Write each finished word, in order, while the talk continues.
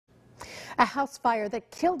A house fire that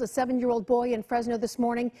killed a 7-year-old boy in Fresno this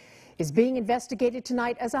morning is being investigated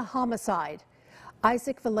tonight as a homicide.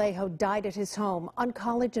 Isaac Vallejo died at his home on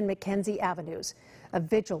College and McKenzie Avenues. A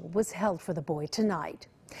vigil was held for the boy tonight.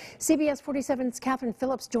 CBS 47's Catherine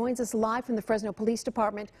Phillips joins us live from the Fresno Police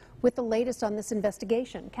Department with the latest on this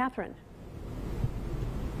investigation. Catherine.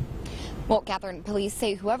 Well, Catherine, police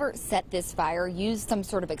say whoever set this fire used some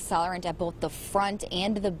sort of accelerant at both the front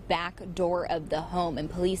and the back door of the home. And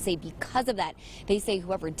police say because of that, they say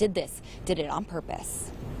whoever did this did it on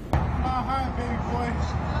purpose.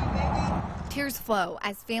 Tears flow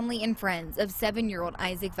as family and friends of 7-year-old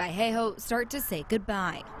Isaac Vallejo start to say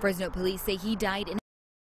goodbye. Fresno police say he died in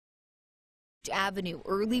Avenue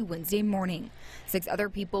early Wednesday morning. 6 other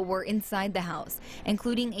people were inside the house,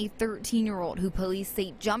 including a 13-year-old who police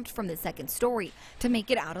say jumped from the 2nd story to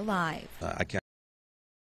make it out alive. I can't.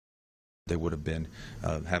 They would have been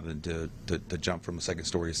having to jump from the 2nd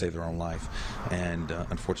story to save their own life, and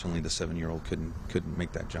unfortunately the 7-year-old couldn't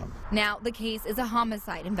make that jump. Now the case is a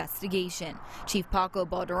homicide investigation. Chief Paco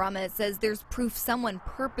Balderrama says there's proof someone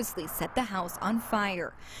purposely set the house on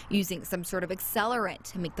fire, using some sort of accelerant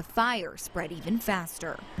to make the fire spread even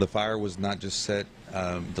faster. The fire was not just set,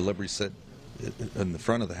 deliberately set in the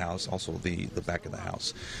front of the house, also the back of the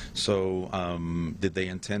house. So did they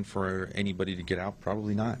intend for anybody to get out?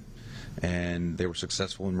 Probably not. And they were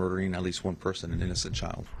successful in murdering at least one person, an innocent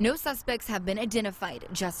child. No suspects have been identified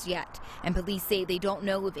just yet, and police say they don't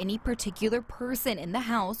know if any particular person in the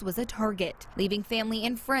house was a target, leaving family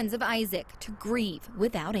and friends of Isaac to grieve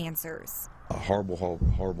without answers. A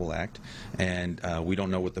horrible act, and we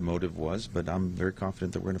don't know what the motive was, but I'm very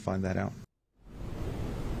confident that we're going to find that out.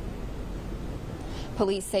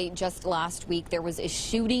 Police say just last week there was a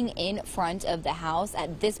shooting in front of the house.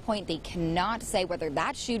 At this point, they cannot say whether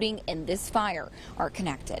that shooting and this fire are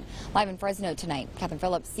connected. Live in Fresno tonight, Catherine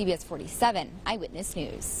Phillips, CBS 47 Eyewitness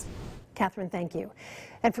News. Catherine, thank you.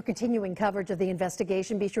 And for continuing coverage of the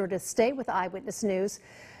investigation, be sure to stay with Eyewitness News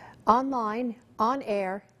online, on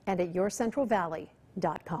air, and at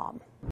yourcentralvalley.com.